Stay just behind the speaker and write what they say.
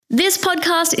This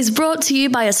podcast is brought to you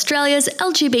by Australia's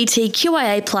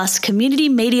LGBTQIA+ community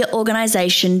media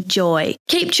organisation, Joy.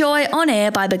 Keep Joy on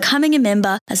air by becoming a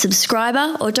member, a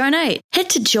subscriber or donate. Head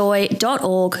to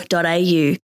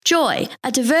joy.org.au. Joy,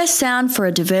 a diverse sound for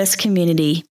a diverse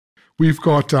community. We've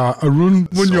got Arun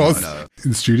Munoz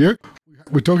in the studio.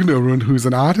 We're talking to Arun, who's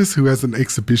an artist who has an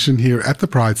exhibition here at the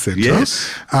Pride Centre.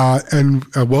 Yes. And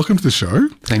welcome to the show.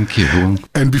 Thank you.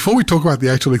 And before we talk about the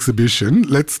actual exhibition,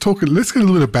 let's get a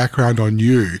little bit of background on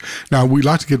you. Now, we'd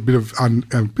like to get a bit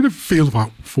of feel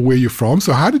for where you're from.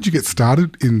 So how did you get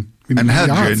started in and how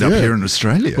did arts? you end up here in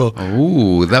Australia?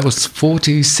 Well, that was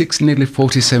 46, nearly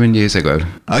 47 years ago.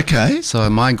 Okay. So I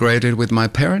migrated with my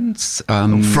parents.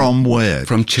 From where?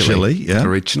 From Chile,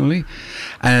 originally.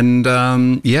 And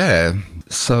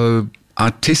so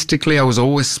artistically I was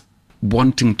always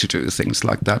wanting to do things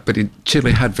like that, but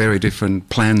Chile had very different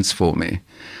plans for me.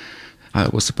 I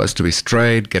was supposed to be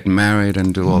straight, get married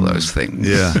and do all those things.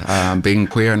 Yeah. Being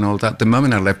queer and all that. The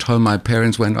moment I left home, my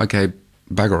parents went, okay,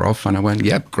 bugger off. And I went,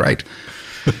 yep, great.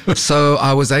 So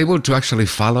I was able to actually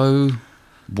follow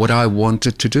what I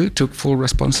wanted to do, took full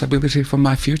responsibility for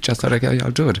my future. I thought, okay,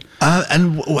 I'll do it.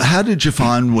 And how did you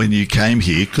find when you came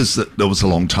here, because that was a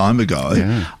long time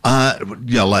ago,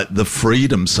 like the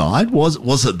freedom side,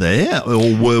 was it there?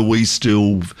 Or were we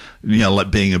still,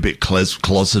 like being a bit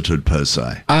closeted per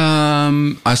se?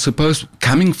 I suppose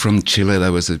coming from Chile,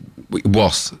 it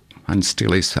was and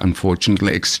still is,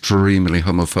 unfortunately, extremely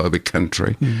homophobic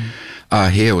country.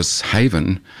 Here was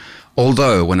haven.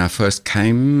 Although when I first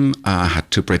came, I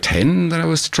had to pretend that I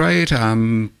was straight.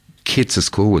 Kids at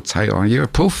school would say, oh, you're a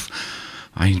poof.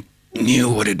 I knew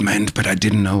what it meant, but I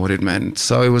didn't know what it meant.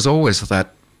 So it was always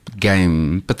that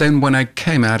game. But then when I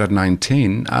came out at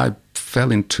 19, I fell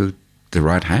into the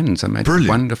right hands. I met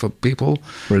wonderful people.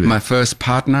 Brilliant. My first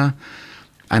partner.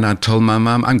 And I told my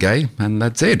mum, I'm gay, and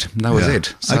that's it. That was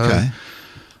it. So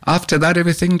after that,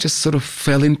 everything just sort of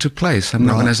fell into place. I'm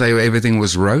not going to say everything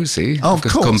was rosy,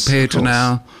 because compared to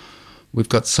now, we've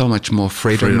got so much more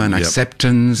freedom and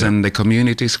acceptance, and the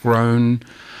community's grown.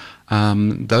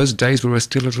 Those days we were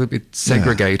still a little bit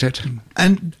segregated.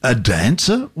 And a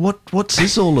dancer? What's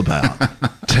this all about?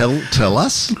 Tell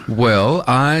us. Well,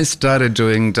 I started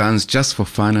doing dance just for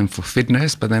fun and for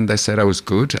fitness, but then they said I was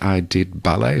good. I did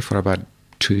ballet for about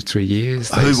 2-3 years.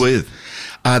 Who with?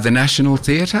 The National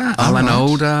Theatre, Alan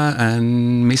Alda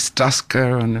and Miss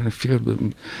Dusker and a few of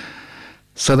them.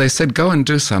 So they said, go and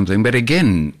do something. But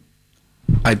again,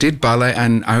 I did ballet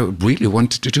and I really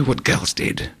wanted to do what girls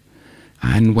did.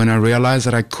 And when I realized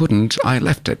that I couldn't, I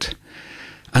left it.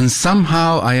 And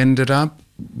somehow I ended up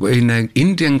in an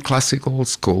Indian classical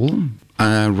school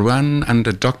run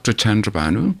under Dr.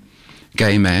 Chandrabanu,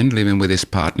 gay man living with his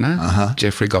partner,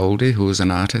 Jeffrey Goldie, who was an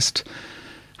artist.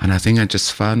 And I think I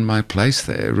just found my place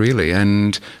there, really.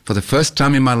 And for the first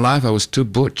time in my life, I was too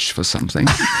butch for something.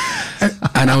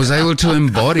 And I was able to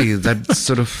embody that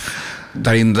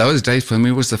that in those days for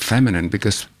me was the feminine,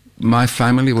 because my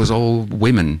family was all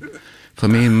women. For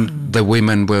me, the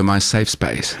women were my safe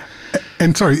space.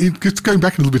 And sorry, just going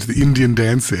back a little bit to the Indian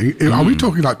dancing, are we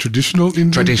talking like traditional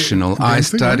Indian Traditional. dancing? I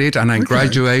studied and I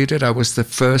graduated. I was the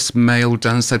first male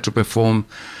dancer to perform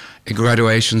a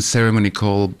graduation ceremony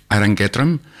called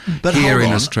Arangetram here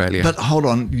in Australia. But hold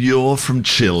on, you're from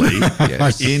Chile,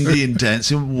 Yes. Indian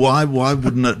dancing. Why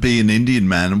wouldn't it be an Indian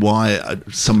man? Why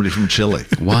somebody from Chile?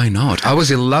 Why not? I was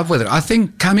in love with it. I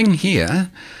think coming here,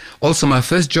 also my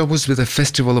first job was with the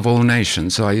Festival of All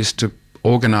Nations. So I used to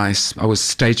organize, I was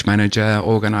stage manager,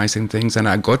 organizing things, and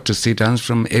I got to see dance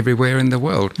from everywhere in the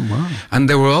world. Wow. And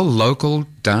they were all local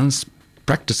dance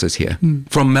practices here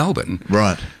from Melbourne.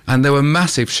 Right. And there were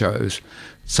massive shows.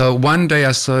 So one day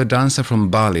I saw a dancer from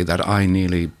Bali that I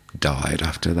nearly died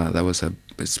after that.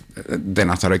 Then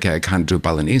I thought, okay, I can't do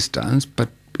Balinese dance, but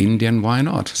Indian, why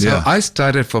not? So I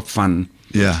started for fun.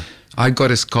 Yeah. I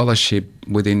got a scholarship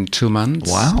within 2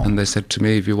 months. Wow. And they said to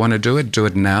me, if you want to do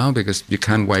it now, because you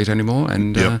can't wait anymore.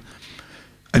 And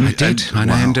I did.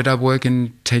 And I ended up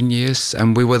working 10 years.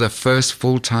 And we were the first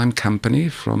full-time company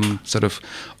from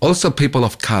also people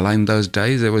of colour in those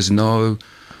days. There was no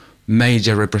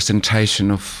major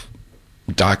representation of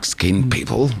dark-skinned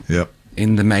people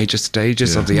in the major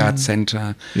stages of the Art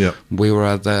Centre. We were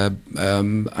at the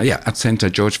Art Centre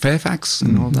George Fairfax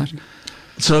and all that.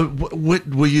 So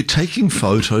were you taking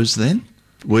photos then?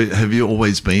 Have you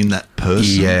always been that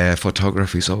person? Yeah,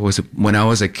 photography is always... When I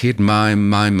was a kid, my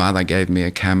mother gave me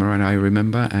a camera, and I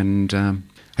remember, and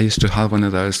I used to have one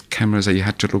of those cameras that you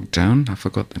had to look down. I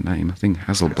forgot the name. I think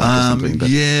Hasselblad or something. But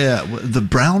the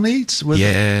brownies?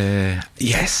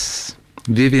 Yes.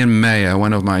 Vivian Mayer,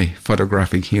 one of my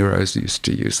photographic heroes, used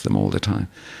to use them all the time.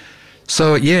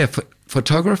 So, yeah,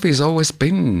 photography has always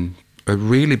been a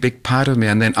really big part of me.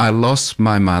 And then I lost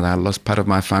my mother, I lost part of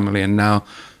my family, and now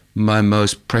my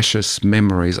most precious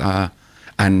memories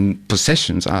and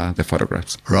possessions are the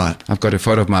photographs. Right. I've got a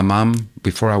photo of my mum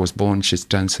before I was born. She's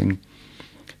dancing.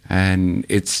 And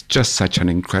it's just such an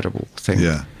incredible thing.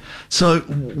 Yeah. So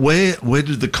where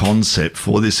did the concept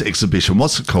for this exhibition,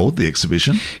 what's it called, the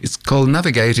exhibition? It's called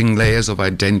Navigating Layers of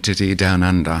Identity Down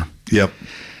Under. Yep.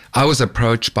 I was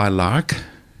approached by LARC.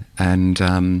 And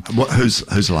who's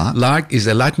LARC? LARC is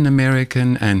a Latin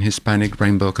American and Hispanic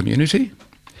rainbow community.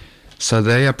 So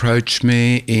they approached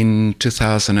me in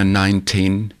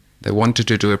 2019. They wanted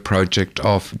to do a project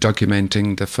of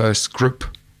documenting the first group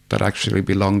that actually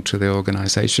belonged to the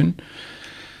organization.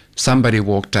 Somebody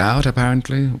walked out,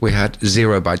 apparently. We had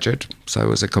zero budget, so it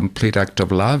was a complete act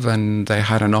of love, and they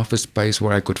had an office space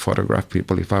where I could photograph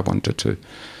people if I wanted to.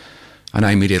 And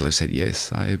I immediately said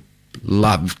yes. I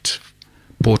loved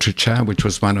portraiture, which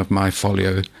was one of my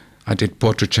folio. I did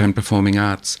portraiture and performing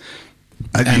arts.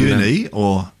 At uni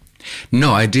or?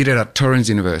 No, I did it at Torrens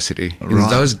University. Right. In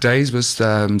those days was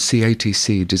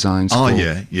CATC Design School. Oh,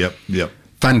 yeah, yep.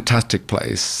 Fantastic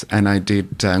place. And I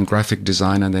did graphic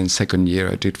design, and then second year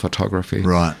I did photography.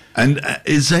 Right. And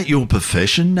is that your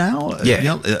profession now?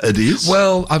 Yeah. It is?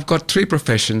 Well, I've got three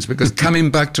professions because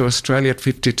coming back to Australia at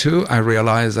 52, I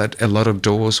realised that a lot of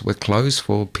doors were closed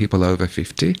for people over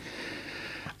 50.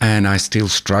 And I still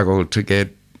struggle to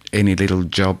get any little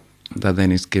job that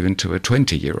then is given to a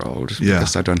 20-year-old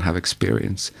because I don't have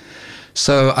experience.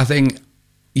 So I think,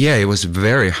 yeah, it was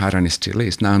very hard, and it still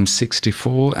is. Now I'm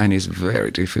 64, and it's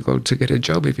very difficult to get a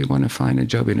job if you want to find a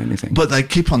job in anything. But they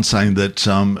keep on saying that,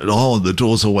 the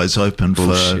door's always open.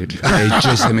 Bullshit. For...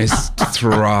 Ageism is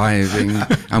thriving,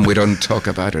 and we don't talk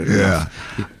about it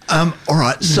enough. All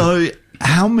right, so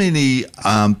how many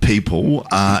people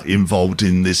are involved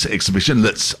in this exhibition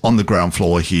that's on the ground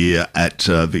floor here at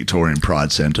Victorian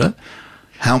Pride Centre?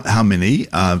 How many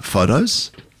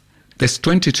photos? There's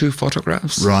 22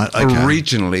 photographs. Right, okay.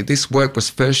 Originally, this work was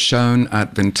first shown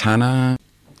at Ventana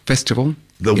Festival.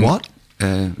 What?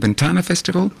 Ventana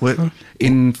Festival. Where?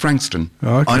 In Frankston.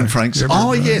 Okay. In Frankston.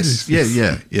 Oh, yes.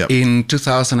 Yeah. In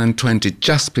 2020,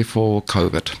 just before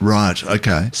COVID. Right,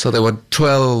 okay. So there were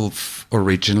 12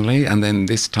 originally, and then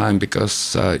this time,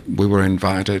 because we were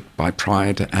invited by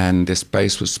Pride and the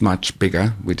space was much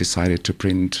bigger, we decided to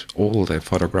print all the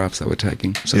photographs that we're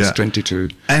taking. So it's 22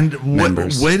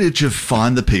 members. Where did you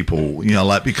find the people?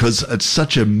 Because it's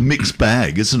such a mixed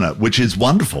bag, isn't it? Which is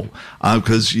wonderful,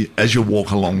 because as you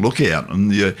walk along Lookout,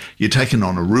 and you're taking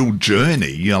on a real journey.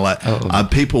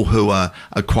 People who are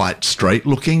quite straight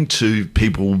looking to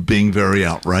people being very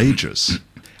outrageous.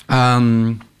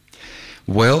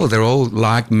 Well, they're all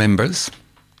LARC members,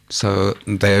 so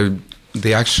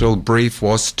the actual brief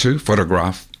was to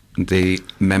photograph the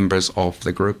members of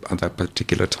the group at that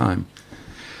particular time.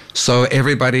 So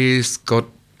everybody's got,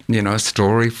 a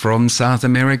story from South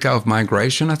America of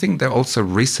migration. I think they're also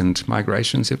recent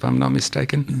migrations, if I'm not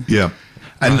mistaken. Yeah.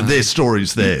 And there's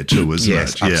stories there too, isn't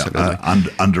yes, it? Absolutely.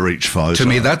 Yeah, under each photo. To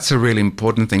me, that's a really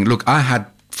important thing. Look, I had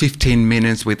 15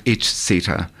 minutes with each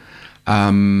seater.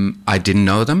 I didn't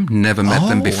know them, never met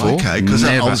them before. Okay, because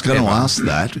I was going to ask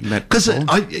that. Because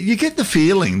you get the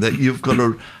feeling that you've got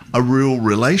a real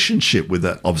relationship with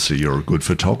that. Obviously, you're a good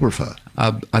photographer.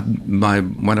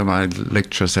 One of my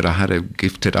lecturers said I had a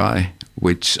gifted eye,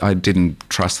 which I didn't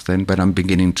trust then, but I'm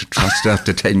beginning to trust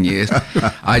after 10 years.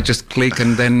 I just click,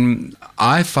 and then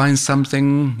I find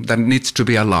something that needs to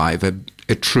be alive,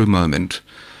 a true moment.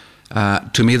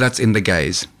 To me, that's in the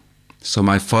gaze. So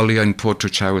my folio in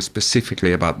portraiture was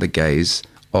specifically about the gaze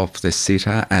of the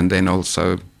sitter, and then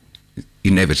also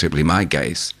inevitably my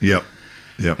gaze. Yep.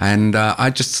 And I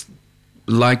just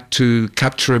like to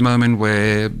capture a moment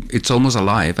where it's almost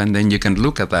alive, and then you can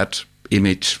look at that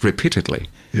image repeatedly.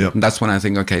 Yep. And that's when I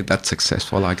think, okay, that's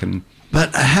successful. I can.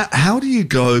 But how do you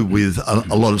go with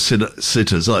a lot of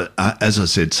sitters? As I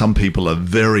said, some people are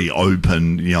very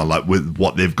open, with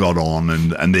what they've got on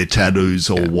and their tattoos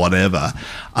or whatever.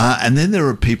 And then there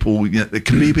are people that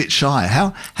can be a bit shy.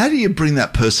 How do you bring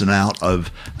that person out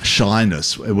of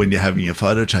shyness when you're having a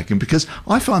photo taken? Because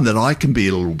I find that I can be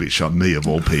a little bit shy, me of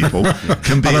all people,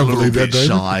 can be a little bit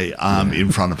shy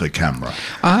in front of a camera.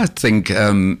 I think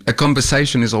a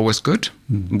conversation is always good.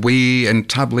 We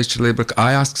established a little bit.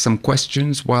 I asked some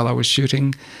questions while I was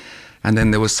shooting, and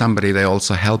then there was somebody there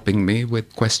also helping me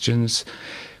with questions.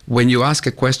 When you ask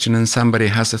a question and somebody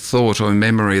has a thought or a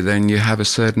memory, then you have a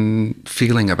certain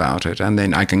feeling about it, and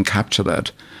then I can capture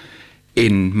that.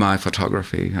 in my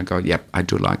photography. I go, yep, I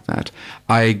do like that.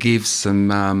 I give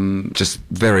some just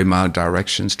very mild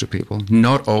directions to people,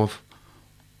 not of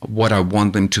what I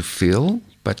want them to feel,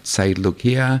 but say, look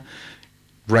here,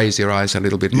 raise your eyes a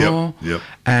little bit more. Yep.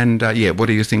 And what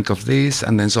do you think of this?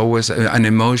 And there's always an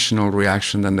emotional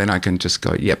reaction, and then I can just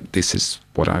go, yep, this is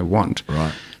what I want.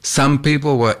 Right. Some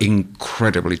people were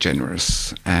incredibly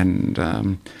generous, and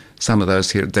some of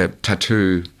those here, the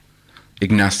tattoo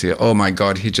Ignacio, oh my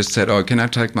God, he just said, oh, can I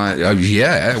take my, oh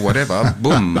yeah, whatever,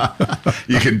 boom.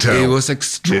 You can tell. It was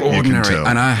extraordinary. You can tell.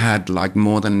 And I had like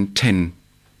more than 10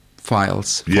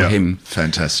 files for him.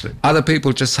 Fantastic. Other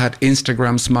people just had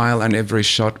Instagram smile and every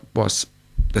shot was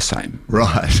the same.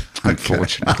 Right.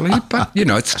 Unfortunately, but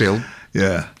it's still,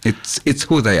 it's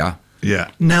who they are.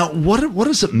 Yeah. Now, what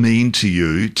does it mean to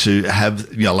you to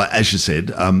have, like, as you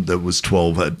said, there was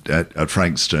 12 at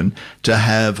Frankston, to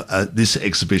have this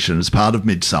exhibition as part of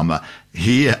Midsummer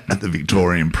here at the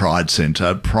Victorian Pride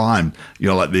Centre, prime,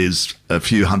 like there's a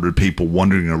few hundred people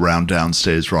wandering around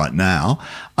downstairs right now.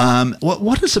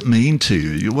 What does it mean to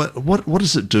you? What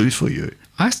does it do for you?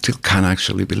 I still can't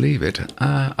actually believe it.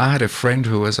 I had a friend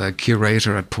who was a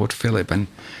curator at Port Phillip, and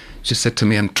she said to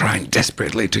me, I'm trying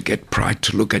desperately to get Pride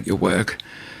to look at your work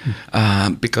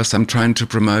because I'm trying to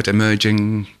promote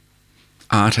emerging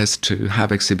artists to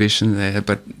have exhibition there,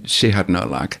 but she had no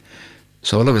luck.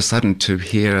 So all of a sudden to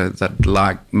hear that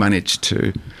Lark managed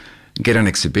to get an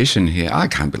exhibition here, I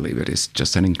can't believe it. It's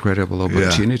just an incredible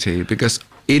opportunity because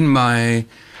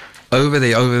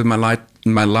over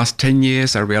my last 10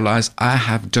 years, I realized I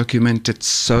have documented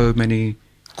so many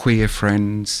queer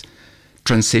friends,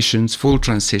 full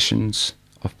transitions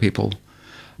of people.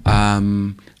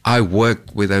 I work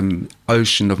with an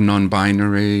ocean of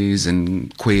non-binaries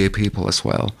and queer people as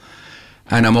well.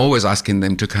 And I'm always asking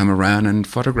them to come around and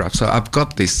photograph. So I've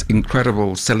got this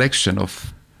incredible selection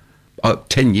of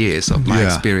 10 years of my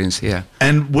experience here.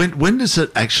 And when does it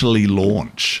actually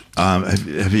launch?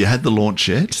 Have you had the launch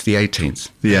yet? It's the 18th.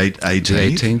 The 18th?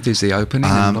 The 18th is the opening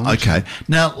and launch. Okay.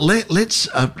 Now, let's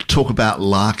talk about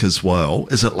Lark as well.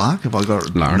 Is it Lark? Have I got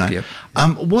it? Lark, yep.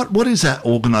 What is that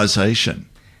organisation?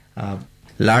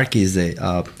 Lark is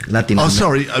a Latin. Oh,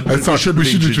 sorry. We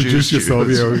should introduce yourself.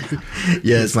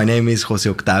 Yes, my name is Jose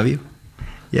Octavio.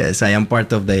 Yes, I am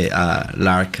part of the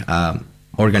Lark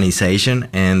organization,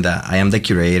 and I am the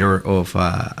curator of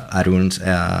Arun's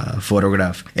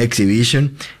photograph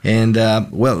exhibition. And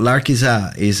Lark is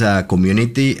a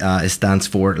community. Stands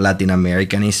for Latin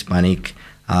American Hispanic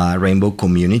Rainbow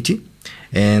Community,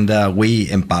 and we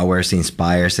empowers,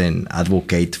 inspires, and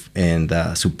advocate and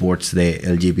supports the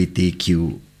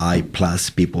LGBTQI plus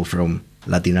people from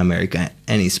Latin America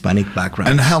and Hispanic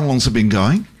background. And how long's it been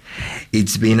going?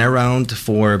 It's been around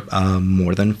for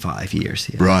more than 5 years.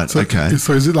 Yeah. Right. So, okay.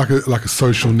 So is it like a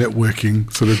social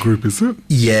networking sort of group? Is it?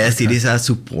 Yes, it is a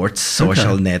support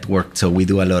social network. So we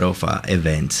do a lot of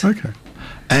events. Okay.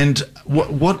 And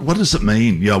what does it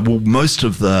mean? Yeah. Well, most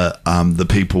of the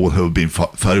people who have been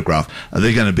photographed, are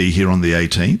they going to be here on the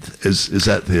 18th? Is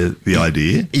that the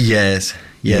idea? Yes.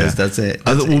 Yes, that's it.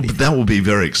 That will be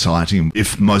very exciting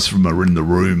if most of them are in the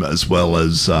room as well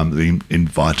as the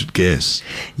invited guests.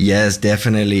 Yes,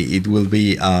 definitely. It will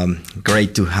be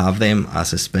great to have them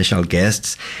as special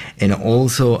guests. And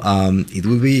also, it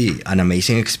will be an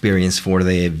amazing experience for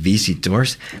the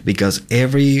visitors because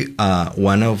every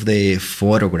one of the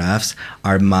photographs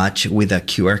are matched with a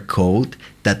QR code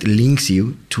that links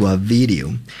you to a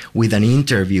video with an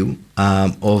interview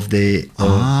of the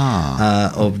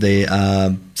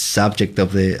subject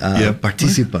of the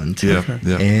participant.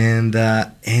 And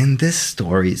the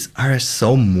stories are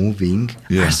so moving,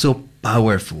 are so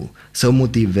powerful, so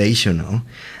motivational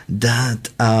that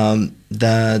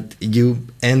that you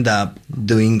end up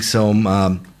doing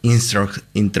some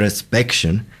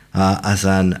introspection as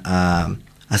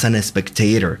an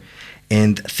spectator.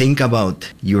 And think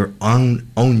about your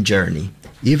own journey.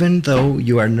 Even though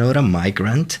you are not a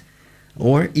migrant,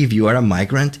 or if you are a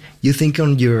migrant, you think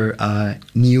on your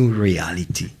new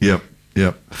reality. Yep.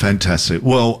 Fantastic.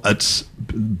 Well, it's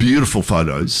beautiful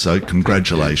photos, so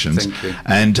congratulations. Thank you.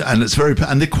 And it's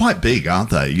and they're quite big, aren't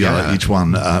they? Each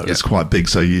one is quite big,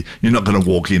 so you're not going to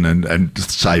walk in and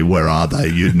say, where are they?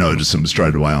 You'd notice them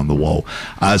straight away on the wall.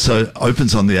 So it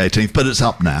opens on the 18th, but it's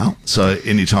up now. So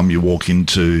anytime you walk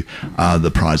into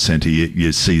the Pride Centre,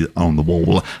 you see on the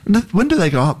wall. When do they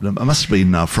go up? It must have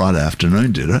been Friday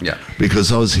afternoon, did it? Yeah.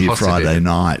 Because I was here Friday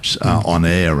night on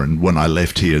air, and when I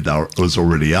left here, it was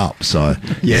already up. So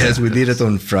yes, we did it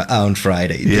on Friday.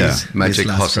 Magic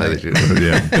Jose.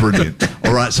 Yeah, brilliant. All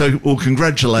All right. So, well,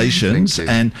 congratulations. Thank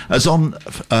you. And it's on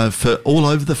for all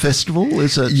over the festival,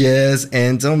 is it? Yes,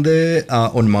 and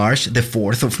on March, the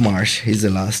 4th of March is the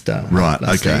last. Right.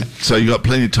 last Okay. day. So you got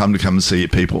plenty of time to come and see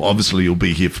it, people. Obviously, you'll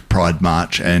be here for Pride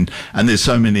March, and there's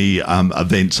so many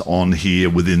events on here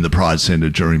within the Pride Centre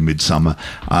during Midsummer.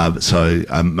 So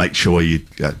make sure you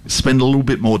spend a little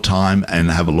bit more time and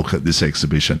have a look at this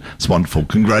exhibition. It's wonderful.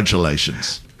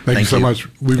 Congratulations. Thank you so much.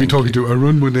 We've been talking to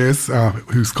Arun Munoz,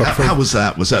 who's got... How was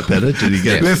that? Was that better? Did he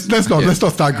get... Let's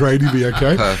not start grading me,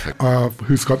 okay? Perfect.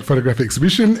 Who's got the photographic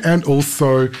exhibition, and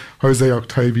also Jose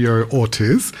Octavio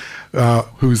Ortiz,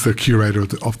 who's the curator of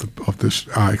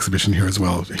the exhibition here as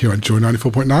well, here on Joy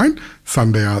 94.9,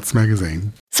 Sunday Arts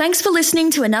Magazine. Thanks for listening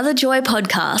to another Joy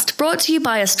podcast brought to you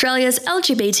by Australia's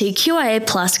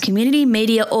LGBTQIA+ community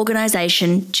media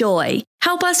organisation, Joy.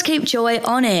 Help us keep Joy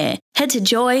on air. Head to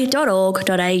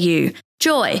joy.org.au.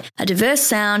 Joy, a diverse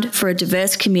sound for a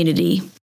diverse community.